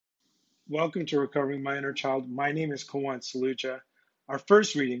Welcome to Recovering My Inner Child. My name is Kawant Saluja. Our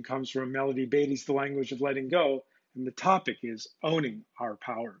first reading comes from Melody Beatty's The Language of Letting Go, and the topic is owning our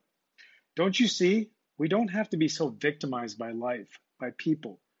power. Don't you see? We don't have to be so victimized by life, by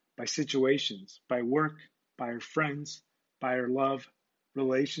people, by situations, by work, by our friends, by our love,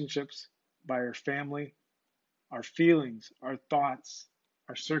 relationships, by our family, our feelings, our thoughts,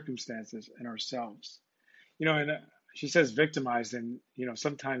 our circumstances, and ourselves. And she says victimized, and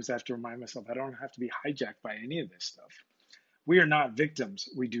sometimes I have to remind myself I don't have to be hijacked by any of this stuff. We are not victims.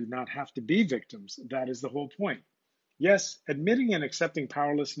 We do not have to be victims. That is the whole point. Yes, admitting and accepting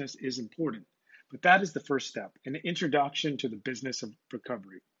powerlessness is important, but that is the first step, an introduction to the business of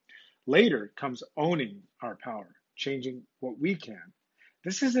recovery. Later comes owning our power, changing what we can.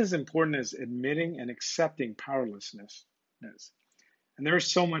 This is as important as admitting and accepting powerlessness. And there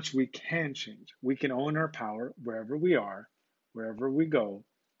is so much we can change. We can own our power wherever we are, wherever we go,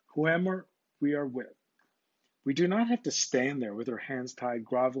 whoever we are with. We do not have to stand there with our hands tied,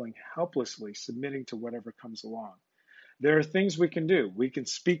 groveling helplessly, submitting to whatever comes along. There are things we can do. We can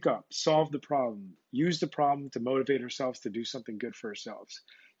speak up, solve the problem, use the problem to motivate ourselves to do something good for ourselves.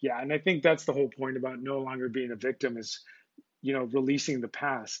 Yeah, and I think that's the whole point about no longer being a victim is, releasing the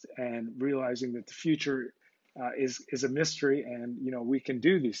past and realizing that the future is a mystery, and we can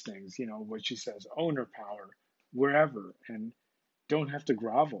do these things. What she says, own our power wherever, and don't have to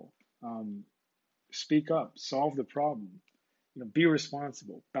grovel. Speak up, solve the problem. Be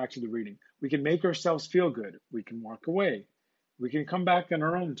responsible. Back to the reading. We can make ourselves feel good. We can walk away. We can come back on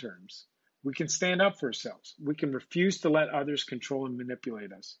our own terms. We can stand up for ourselves. We can refuse to let others control and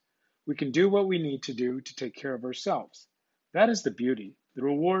manipulate us. We can do what we need to do to take care of ourselves. That is the beauty, the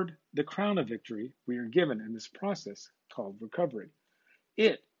reward, the crown of victory we are given in this process called recovery.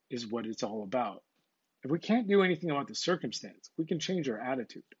 It is what it's all about. If we can't do anything about the circumstance, we can change our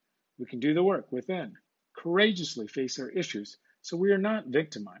attitude. We can do the work within, courageously face our issues so we are not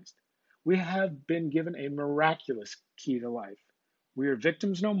victimized. We have been given a miraculous key to life. We are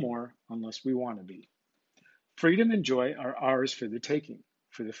victims no more unless we want to be. Freedom and joy are ours for the taking,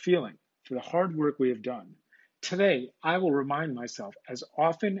 for the feeling, for the hard work we have done. Today, I will remind myself as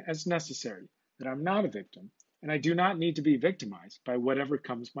often as necessary that I'm not a victim and I do not need to be victimized by whatever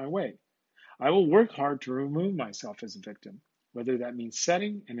comes my way. I will work hard to remove myself as a victim, whether that means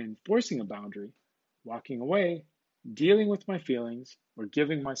setting and enforcing a boundary, walking away, dealing with my feelings, or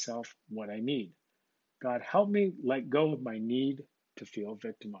giving myself what I need. God, help me let go of my need to feel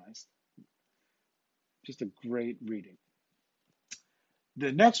victimized. Just a great reading.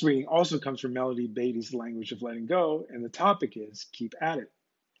 The next reading also comes from Melody Beatty's Language of Letting Go, and the topic is keep at it.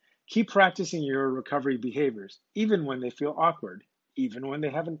 Keep practicing your recovery behaviors, even when they feel awkward, even when they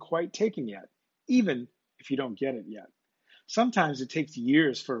haven't quite taken yet, even if you don't get it yet. Sometimes it takes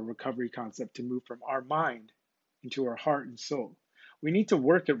years for a recovery concept to move from our mind into our heart and soul. We need to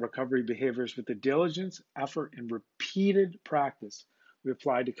work at recovery behaviors with the diligence, effort, and repeated practice we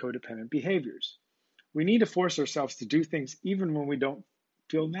apply to codependent behaviors. We need to force ourselves to do things even when we don't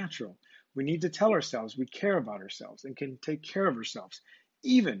feel natural. We need to tell ourselves we care about ourselves and can take care of ourselves,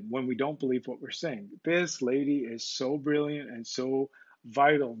 even when we don't believe what we're saying. This lady is so brilliant and so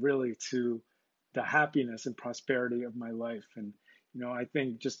vital, really, to the happiness and prosperity of my life. And, I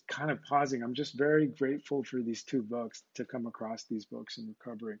think just kind of pausing, I'm just very grateful for these two books, to come across these books in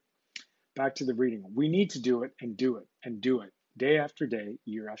recovery. Back to the reading. We need to do it and do it and do it day after day,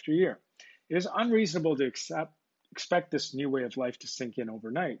 year after year. It is unreasonable to expect this new way of life to sink in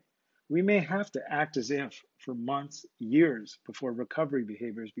overnight. We may have to act as if for months, years, before recovery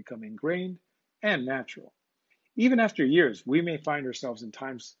behaviors become ingrained and natural. Even after years, we may find ourselves in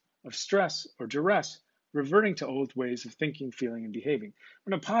times of stress or duress, reverting to old ways of thinking, feeling, and behaving.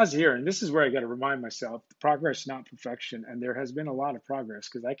 I'm going to pause here, and this is where I got to remind myself, progress, not perfection, and there has been a lot of progress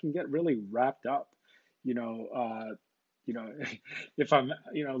because I can get really wrapped up, you know, uh, you know, if I'm,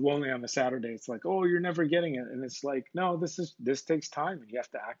 lonely on a Saturday, it's like, oh, you're never getting it, and it's like, no, this takes time, and you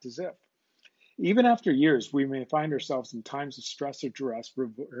have to act as if. Even after years, we may find ourselves in times of stress or duress,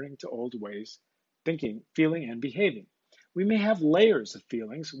 reverting to old ways, thinking, feeling, and behaving. We may have layers of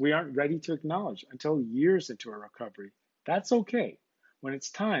feelings we aren't ready to acknowledge until years into our recovery. That's okay. When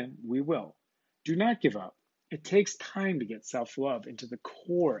it's time, we will. Do not give up. It takes time to get self love into the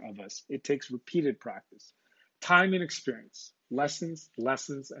core of us. It takes repeated practice, time and experience, lessons,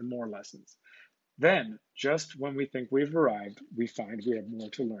 and more lessons. Then, just when we think we've arrived, we find we have more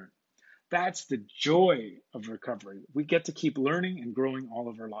to learn. That's the joy of recovery. We get to keep learning and growing all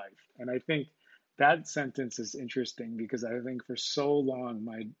of our life. And I think that sentence is interesting because I think for so long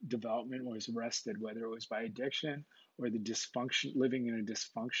my development was arrested, whether it was by addiction or the dysfunction, living in a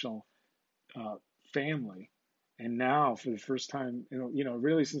dysfunctional uh, family. And now, for the first time,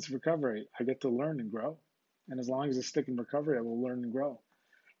 really since recovery, I get to learn and grow. And as long as I stick in recovery, I will learn and grow.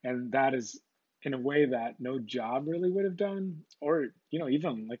 And that is in a way that no job really would have done, or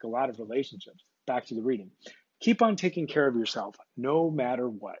even like a lot of relationships. Back to the reading. Keep on taking care of yourself no matter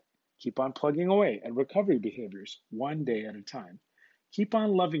what. Keep on plugging away at recovery behaviors one day at a time. Keep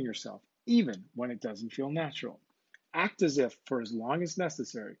on loving yourself even when it doesn't feel natural. Act as if for as long as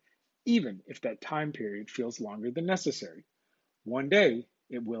necessary, even if that time period feels longer than necessary. One day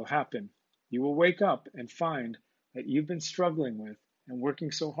it will happen. You will wake up and find that you've been struggling with and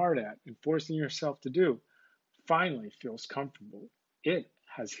working so hard at and forcing yourself to do finally feels comfortable. It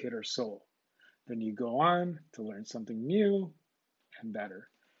has hit our soul. Then you go on to learn something new and better.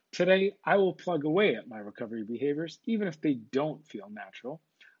 Today, I will plug away at my recovery behaviors, even if they don't feel natural.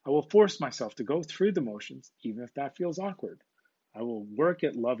 I will force myself to go through the motions, even if that feels awkward. I will work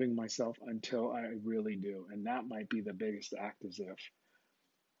at loving myself until I really do. And that might be the biggest act as if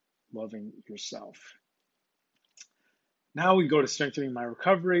loving yourself. Now we go to strengthening my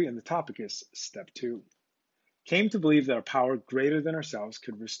recovery, and the topic is step 2. Came to believe that a power greater than ourselves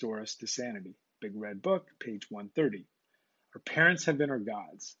could restore us to sanity. Big Red Book, page 130. Our parents have been our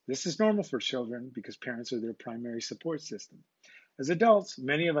gods. This is normal for children because parents are their primary support system. As adults,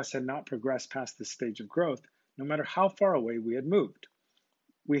 many of us had not progressed past this stage of growth, no matter how far away we had moved.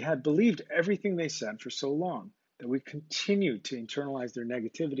 We had believed everything they said for so long that we continued to internalize their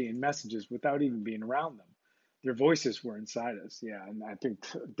negativity and messages without even being around them. Their voices were inside us, yeah, and I think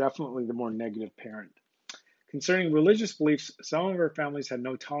definitely the more negative parent. Concerning religious beliefs, some of our families had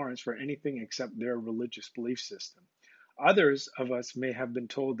no tolerance for anything except their religious belief system. Others of us may have been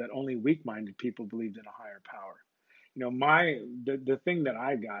told that only weak-minded people believed in a higher power. The thing that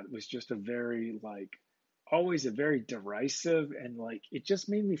I got was just a very always a very derisive, and it just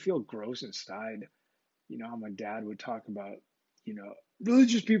made me feel gross inside. How my dad would talk about,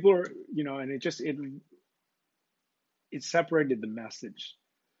 religious people are, and it separated the message.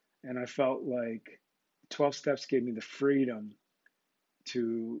 And I felt like 12 steps gave me the freedom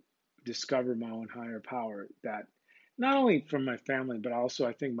to discover my own higher power, that not only from my family, but also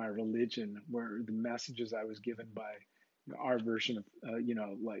I think my religion, where the messages I was given by our version of, I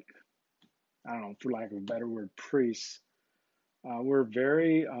don't know, for lack of a better word, priests, were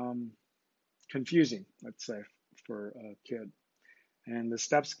very confusing, let's say, for a kid. And the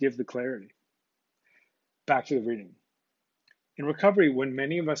steps give the clarity. Back to the reading. In recovery, when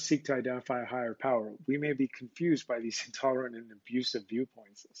many of us seek to identify a higher power, we may be confused by these intolerant and abusive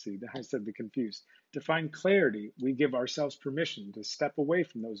viewpoints. See, I said the confused. To find clarity, we give ourselves permission to step away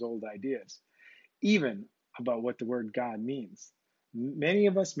from those old ideas, even about what the word God means. Many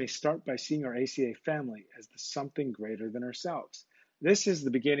of us may start by seeing our ACA family as the something greater than ourselves. This is the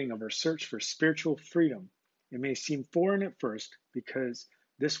beginning of our search for spiritual freedom. It may seem foreign at first because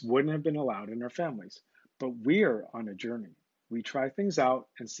this wouldn't have been allowed in our families, but we are on a journey. We try things out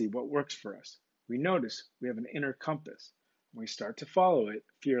and see what works for us. We notice we have an inner compass, and we start to follow it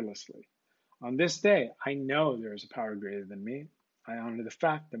fearlessly. On this day, I know there is a power greater than me. I honor the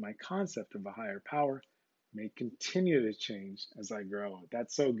fact that my concept of a higher power may continue to change as I grow.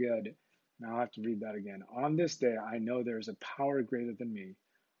 That's so good. Now I'll have to read that again. On this day, I know there is a power greater than me.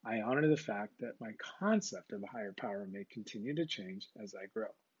 I honor the fact that my concept of a higher power may continue to change as I grow.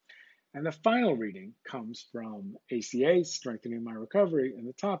 And the final reading comes from ACA, Strengthening My Recovery, and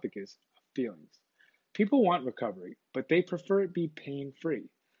the topic is feelings. People want recovery, but they prefer it be pain-free.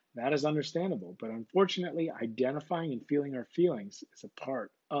 That is understandable, but unfortunately, identifying and feeling our feelings is a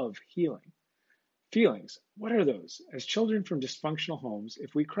part of healing. Feelings, what are those? As children from dysfunctional homes,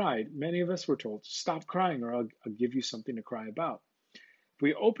 if we cried, many of us were told, stop crying or I'll give you something to cry about. If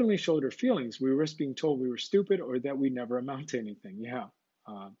we openly showed our feelings, we risked being told we were stupid or that we never amount to anything. Yeah.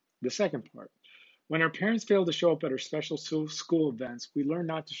 The second part. When our parents failed to show up at our special school events, we learned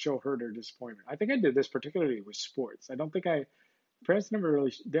not to show hurt or disappointment. I think I did this particularly with sports. Parents never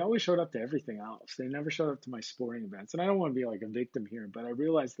really, they always showed up to everything else. They never showed up to my sporting events. And I don't want to be like a victim here, but I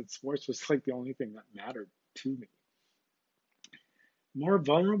realized that sports was like the only thing that mattered to me. The more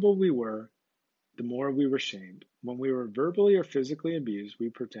vulnerable we were, the more we were shamed. When we were verbally or physically abused, we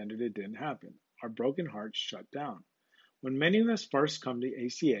pretended it didn't happen. Our broken hearts shut down. When many of us first come to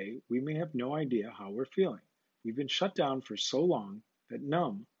ACA, we may have no idea how we're feeling. We've been shut down for so long that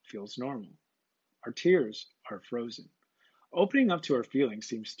numb feels normal. Our tears are frozen. Opening up to our feelings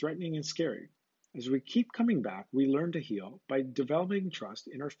seems threatening and scary. As we keep coming back, we learn to heal by developing trust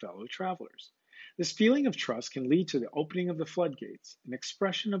in our fellow travelers. This feeling of trust can lead to the opening of the floodgates, an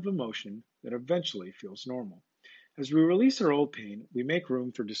expression of emotion that eventually feels normal. As we release our old pain, we make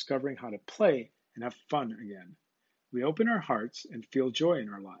room for discovering how to play and have fun again. We open our hearts and feel joy in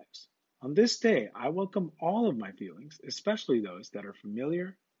our lives. On this day, I welcome all of my feelings, especially those that are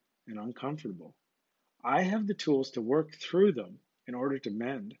familiar and uncomfortable. I have the tools to work through them in order to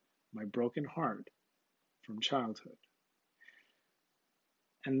mend my broken heart from childhood.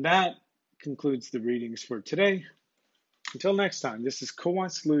 And that concludes the readings for today. Until next time, this is Kowan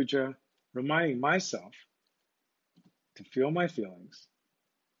Sluja reminding myself to feel my feelings,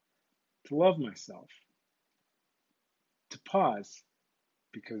 to love myself, to pause,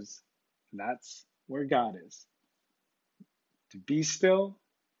 because that's where God is. To be still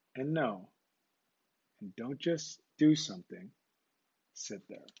and know, and don't just do something, sit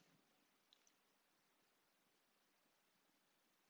there.